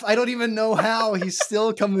laugh. I don't even know how he's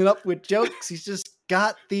still coming up with jokes. He's just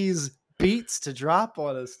got these beats to drop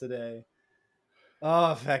on us today.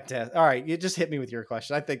 Oh, fantastic. All right, you just hit me with your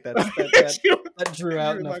question. I think that drew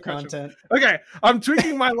out enough content. Okay, I'm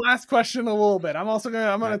tweaking my last question a little bit. I'm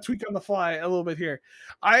gonna tweak on the fly a little bit here.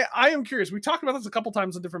 I am curious. We talked about this a couple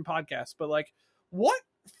times on different podcasts, but like, what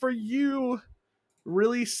for you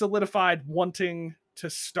really solidified wanting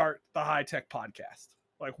to start the High Tech Podcast?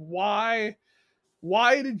 Like, why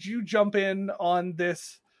did you jump in on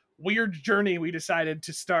this weird journey we decided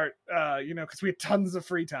to start? Because we had tons of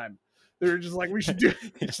free time. They're just like, we should do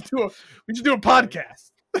a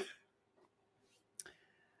podcast.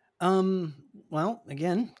 Well,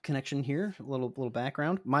 again, connection here. A little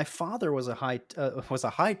background. My father was a high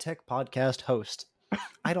tech podcast host.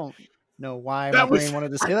 I don't know why my brain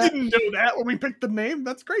wanted to say that. I didn't know that when we picked the name.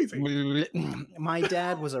 That's crazy. My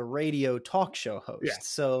dad was a radio talk show host. Yeah.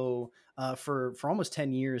 So for almost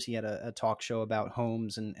 10 years, he had a talk show about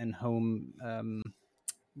homes and home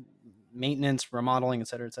maintenance, remodeling, et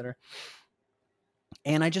cetera, et cetera.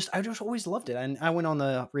 And I just always loved it. And I went on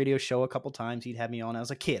the radio show a couple times. He'd had me on. I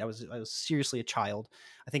was a kid. I was seriously a child.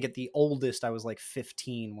 I think at the oldest I was like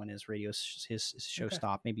 15 when his show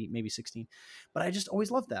stopped, maybe 16. But I just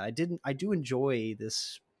always loved that. I do enjoy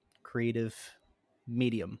this creative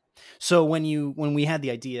medium. So when we had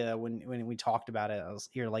the idea, when we talked about it,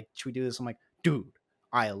 you're like, should we do this? I'm like, dude,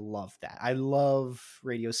 I love that. I love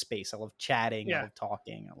radio space. I love chatting. Yeah. I love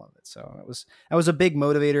talking. I love it. So that was a big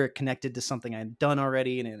motivator. It connected to something I'd done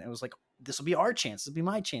already. And it was like, this will be our chance. This will be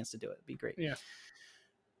my chance to do it. It'd be great. Yeah.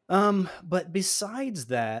 But besides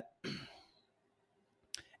that,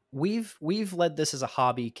 we've led this as a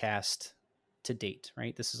hobby cast to date,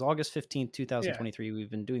 right? This is August 15th, 2023. Yeah.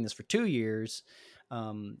 We've been doing this for 2 years.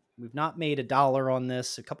 We've not made $1 on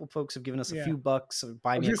this. A couple folks have given us a few bucks.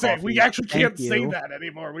 Buy me a coffee. We actually can't say that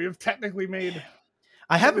anymore. We have technically made.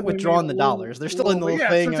 I haven't withdrawn the dollars. They're still in the little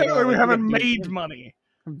thing. So technically, we haven't made money.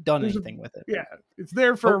 Done anything with it. Yeah, it's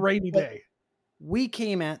there for a rainy day. We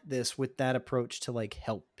came at this with that approach to like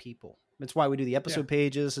help people. It's why we do the episode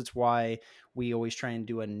pages. It's why we always try and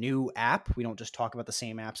do a new app. We don't just talk about the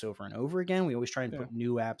same apps over and over again. We always try and put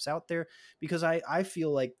new apps out there because I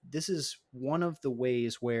feel like this is one of the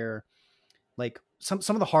ways where like some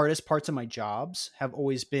of the hardest parts of my jobs have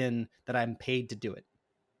always been that I'm paid to do it.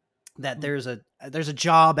 That there's a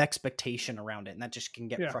job expectation around it and that just can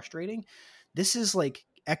get frustrating. This is like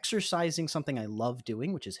exercising something I love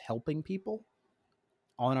doing, which is helping people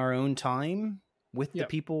on our own time with the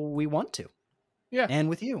people we want to. Yeah. And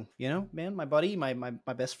with you, man, my buddy, my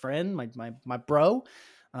best friend, my bro,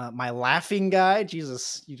 my laughing guy.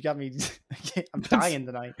 Jesus, you got me. I'm dying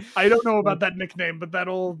tonight. I don't know about that nickname, but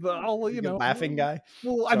that'll, laughing guy.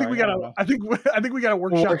 Well, I think we gotta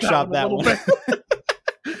workshop that one.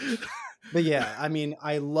 But yeah, I mean,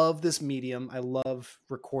 I love this medium. I love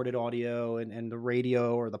recorded audio and the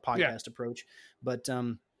radio or the podcast approach. But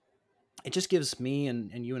it just gives me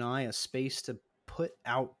and you and I a space to put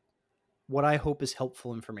out what I hope is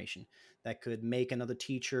helpful information that could make another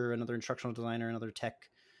teacher, another instructional designer, another tech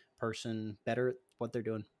person better at what they're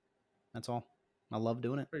doing. That's all. I love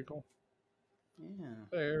doing it. Very cool. Yeah.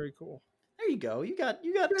 Very cool. There you go. You got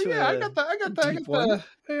Yeah, to I got the.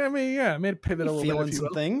 I mean, I made a pivot a little bit. Feeling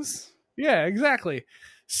some things. Yeah, exactly.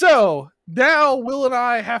 So now Will and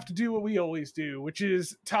I have to do what we always do, which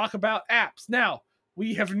is talk about apps. Now,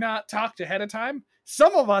 we have not talked ahead of time.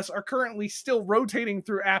 Some of us are currently still rotating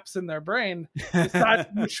through apps in their brain,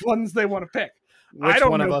 deciding which ones they want to pick. Which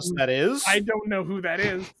one of us that is? I don't know who that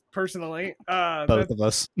is personally. Both of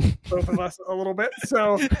us. Both of us a little bit.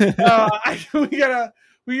 So we gotta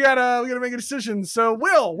make a decision. So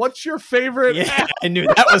Will, what's your favorite app? I knew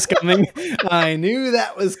that was coming. I knew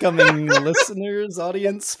that was coming. Listeners,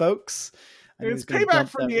 audience, folks. It's payback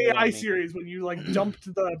from the AI series when you like dumped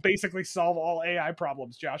the basically solve all AI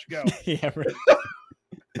problems. Josh, go. Yeah,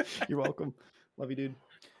 right. You're welcome. Love you, dude.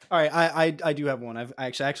 All right, I do have one. I've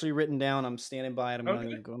actually written down. I'm standing by it. I'm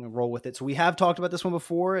going to roll with it. So we have talked about this one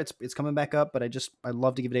before. It's coming back up, but I'd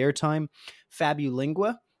love to give it airtime.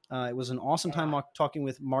 FabuLingua. It was an awesome time talking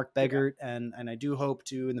with Mark Beggart, and I do hope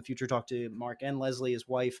to in the future talk to Mark and Leslie, his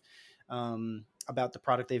wife, about the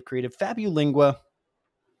product they've created. FabuLingua.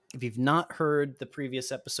 If you've not heard the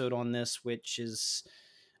previous episode on this, which is,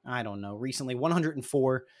 I don't know, recently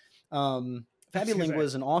 104, FabuLingua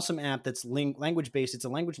is an awesome app that's language-based. It's a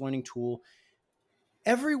language learning tool.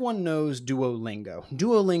 Everyone knows Duolingo.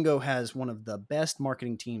 Duolingo has one of the best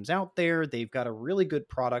marketing teams out there. They've got a really good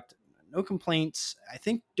product. No complaints. I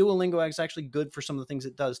think Duolingo is actually good for some of the things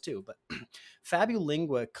it does too. But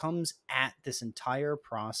FabuLingua comes at this entire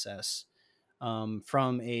process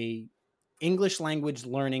from a English language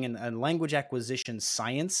learning and language acquisition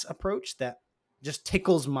science approach that just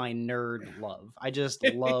tickles my nerd love. I just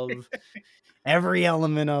love every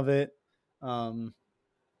element of it.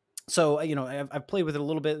 So, I've played with it a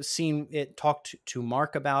little bit, seen it, talked to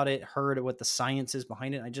Mark about it, heard what the science is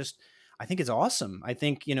behind it. I think it's awesome. I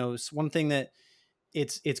think, it's one thing that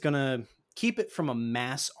it's going to keep it from a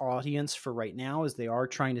mass audience for right now, is they are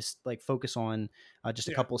trying to like focus on just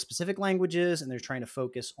a couple of specific languages, and they're trying to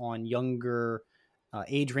focus on younger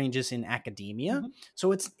age ranges in academia. Mm-hmm.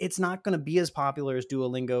 So it's not going to be as popular as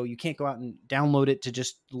Duolingo. You can't go out and download it to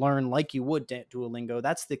just learn like you would Duolingo.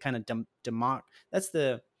 That's the kind of that's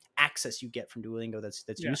the access you get from Duolingo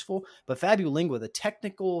that's useful. But FabuLingua, the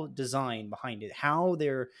technical design behind it, how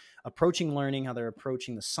they're approaching learning, how they're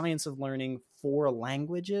approaching the science of learning for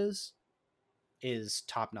languages, is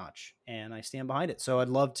top notch, and I stand behind it. So I'd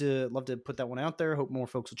love to put that one out there. Hope more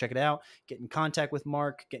folks will check it out. Get in contact with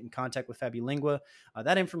Mark, get in contact with FabuLingua.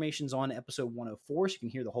 That information's on episode 104, so you can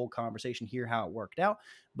hear the whole conversation, hear how it worked out.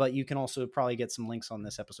 But you can also probably get some links on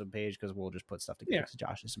this episode page, because we'll just put stuff together. Yeah.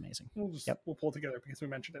 Josh is amazing. We'll pull together because we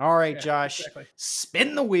mentioned it. All right, Josh, exactly.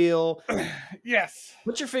 Spin the wheel. Yes.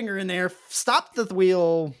 Put your finger in there. Stop the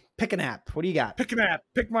wheel. Pick an app. What do you got? Pick an app.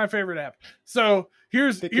 Pick my favorite app. So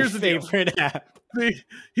here's the favorite app.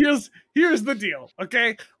 Here's the deal.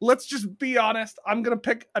 Okay, let's just be honest. I'm gonna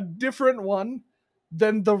pick a different one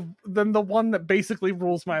than the one that basically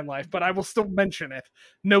rules my life, but I will still mention it.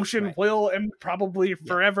 Notion will and probably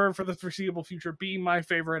forever for the foreseeable future be my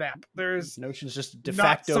favorite app. Notion's just de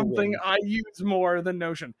facto not something I use more than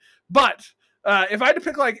Notion, but. If I had to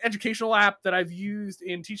pick like educational app that I've used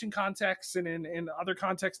in teaching contexts and in other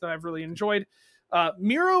contexts that I've really enjoyed,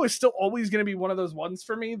 Miro is still always going to be one of those ones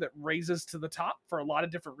for me that raises to the top for a lot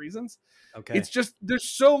of different reasons. Okay. It's just, there's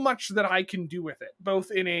so much that I can do with it,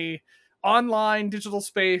 both in a online digital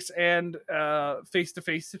space and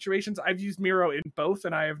face-to-face situations. I've used Miro in both,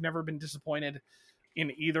 and I have never been disappointed in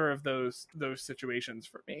either of those situations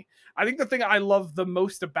for me. I think the thing I love the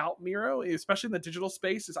most about Miro, especially in the digital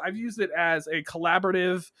space, is I've used it as a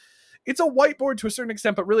collaborative. It's a whiteboard to a certain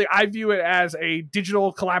extent, but really I view it as a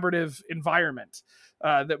digital collaborative environment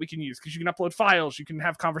that we can use, because you can upload files, you can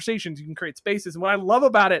have conversations, you can create spaces. And what I love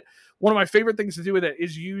about it, one of my favorite things to do with it,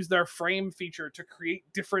 is use their frame feature to create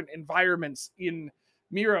different environments in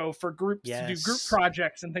Miro for groups to do group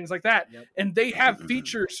projects and things like that. Yep. And they have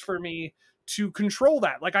features for me to control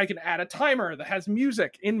that. Like I can add a timer that has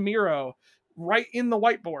music in Miro right in the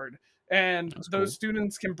whiteboard, and those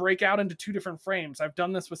students can break out into 2 different frames. I've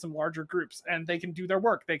done this with some larger groups, and they can do their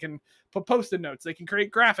work. They can put post-it notes, they can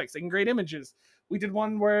create graphics, they can create images. We did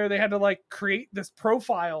one where they had to like create this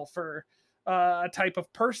profile for a type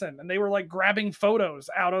of person, and they were like grabbing photos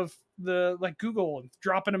out of the like Google and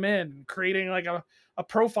dropping them in and creating like a a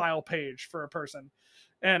profile page for a person.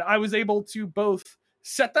 And I was able to both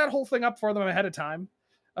set that whole thing up for them ahead of time,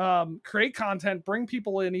 create content, bring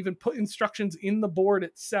people in, even put instructions in the board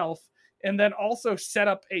itself, and then also set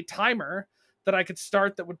up a timer that I could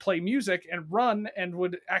start that would play music and run and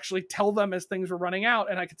would actually tell them as things were running out.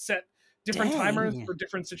 And I could set different timers for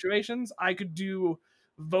different situations. I could do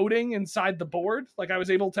voting inside the board. Like I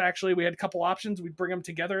was able to actually, we had a couple options. We'd bring them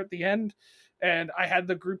together at the end. And I had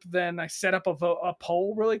the group, then I set up a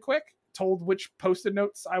poll really quick, told which Post-it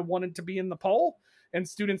notes I wanted to be in the poll. And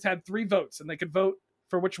students had 3 votes and they could vote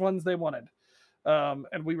for which ones they wanted.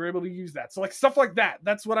 And we were able to use that. So like stuff like that,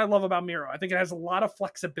 that's what I love about Miro. I think it has a lot of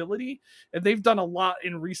flexibility, and they've done a lot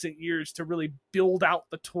in recent years to really build out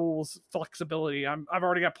the tools flexibility. I've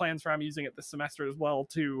already got plans for I'm using it this semester as well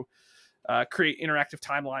to create interactive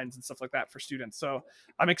timelines and stuff like that for students. So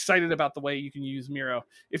I'm excited about the way you can use Miro.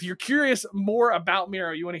 If you're curious more about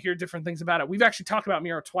Miro, you want to hear different things about it, we've actually talked about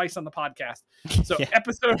Miro twice on the podcast. So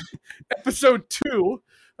episode 2,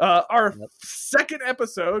 our second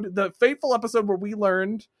episode, the fateful episode where we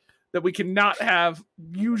learned that we cannot have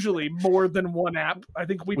usually more than one app. I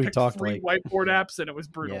think we picked 3 whiteboard apps and it was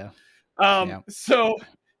brutal. So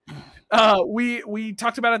we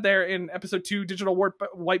talked about it there in episode 2, digital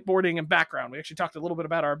whiteboarding and background. We actually talked a little bit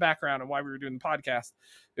about our background and why we were doing the podcast,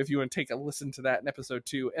 if you want to take a listen to that in episode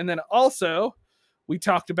 2. And then also we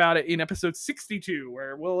talked about it in episode 62,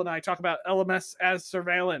 where Will and I talk about LMS as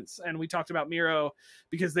surveillance. And we talked about Miro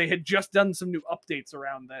because they had just done some new updates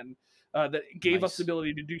around then that gave us the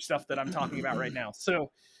ability to do stuff that I'm talking about right now.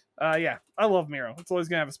 So I love Miro. It's always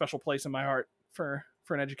going to have a special place in my heart for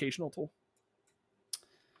an educational tool.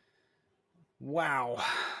 Wow.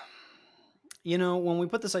 You know, when we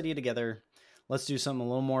put this idea together, let's do something a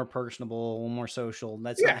little more personable, a little more social.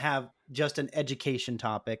 Let's not have just an education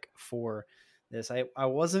topic for this. I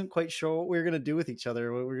wasn't quite sure what we were going to do with each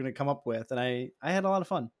other, what we were going to come up with. And I had a lot of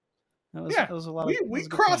fun. That was a lot we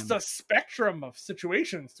crossed a spectrum of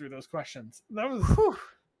situations through those questions. That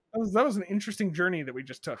was an interesting journey that we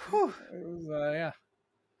just took. It was,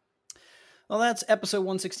 Well, that's episode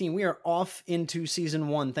 116. We are off into season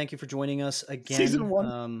 1. Thank you for joining us again. Season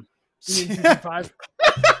 1. Season 5.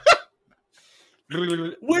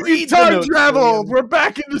 We time traveled. We're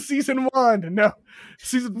back into season 1. No,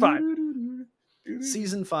 season 5.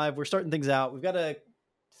 Season 5. We're starting things out. We've got a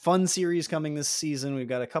fun series coming this season. We've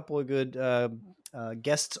got a couple of good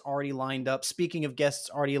guests already lined up. Speaking of guests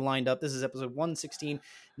already lined up, this is episode 116.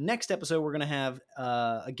 Next episode, we're going to have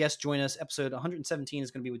a guest join us. Episode 117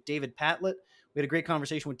 is going to be with David Patlett. We had a great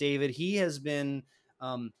conversation with David. He has been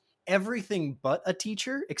everything but a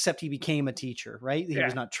teacher, except he became a teacher, right? He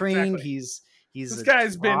was not trained. Exactly. He's this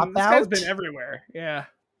guy's been everywhere. Yeah.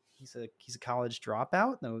 He's a college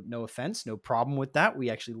dropout. No offense, no problem with that. We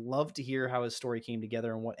actually love to hear how his story came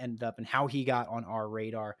together and what ended up and how he got on our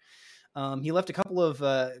radar. He left a couple of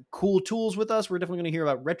cool tools with us. We're definitely going to hear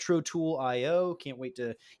about RetroTool.io. Can't wait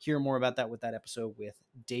to hear more about that with that episode with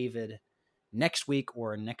David next week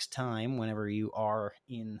or next time, whenever you are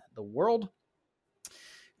in the world.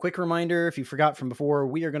 Quick reminder, if you forgot from before,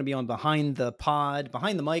 we are going to be on Behind the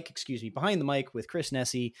Mic with Chris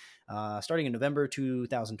Nessie, starting in November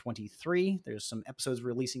 2023. There's some episodes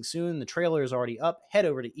releasing soon. The trailer is already up. Head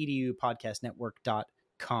over to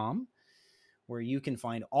edupodcastnetwork.com, where you can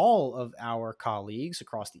find all of our colleagues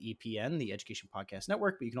across the EPN, the Education Podcast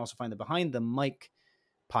Network, but you can also find the Behind the Mic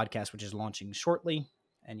podcast, which is launching shortly.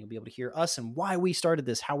 And you'll be able to hear us and why we started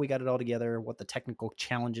this, how we got it all together, what the technical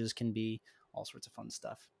challenges can be, all sorts of fun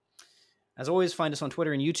stuff. As always, find us on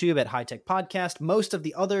Twitter and YouTube at High Tech Podcast. Most of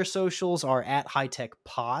the other socials are at High Tech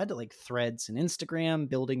Pod, like Threads and Instagram,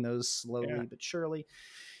 building those slowly but surely.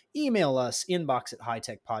 Email us, inbox at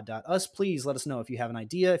hightechpod.us. Please let us know if you have an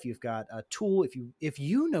idea, if you've got a tool, if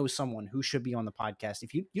you know someone who should be on the podcast.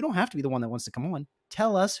 If you don't have to be the one that wants to come on.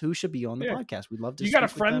 Tell us who should be on the podcast. We'd love to. You got a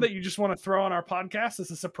friend that you just want to throw on our podcast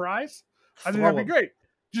as a surprise? I think that'd be great.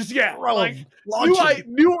 Just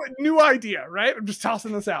new idea, right? I'm just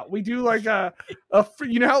tossing this out. We do like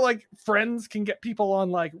you know how like Friends can get people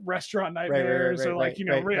on like Restaurant Nightmares or like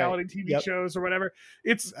reality TV shows or whatever.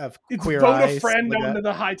 It's vote a friend onto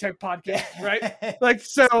the High Tech Podcast, right? Like,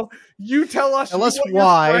 so you tell us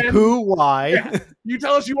why. Yeah. You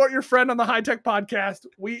tell us you want your friend on the High Tech Podcast.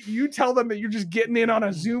 You tell them that you're just getting in on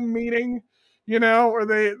a Zoom meeting, or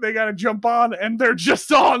they got to jump on and they're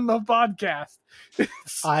just on the podcast.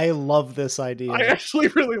 I love this idea. I actually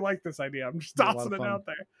really like this idea. I'm just tossing it out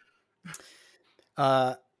there.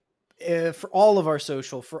 for all of our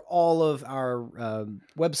social, for all of our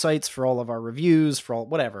websites, for all of our reviews, for all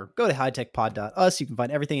whatever, go to hightechpod.us. You can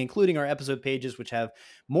find everything, including our episode pages, which have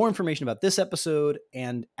more information about this episode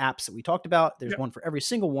and apps that we talked about. There's one for every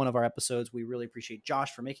single one of our episodes. We really appreciate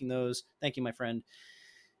Josh for making those. Thank you, my friend.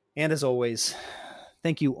 And as always,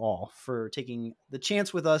 thank you all for taking the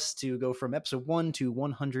chance with us to go from episode 1 to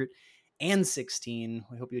 116.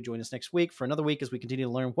 We hope you'll join us next week for another week as we continue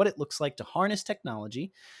to learn what it looks like to harness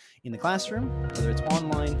technology in the classroom, whether it's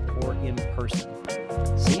online or in person.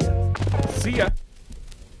 See ya. See ya.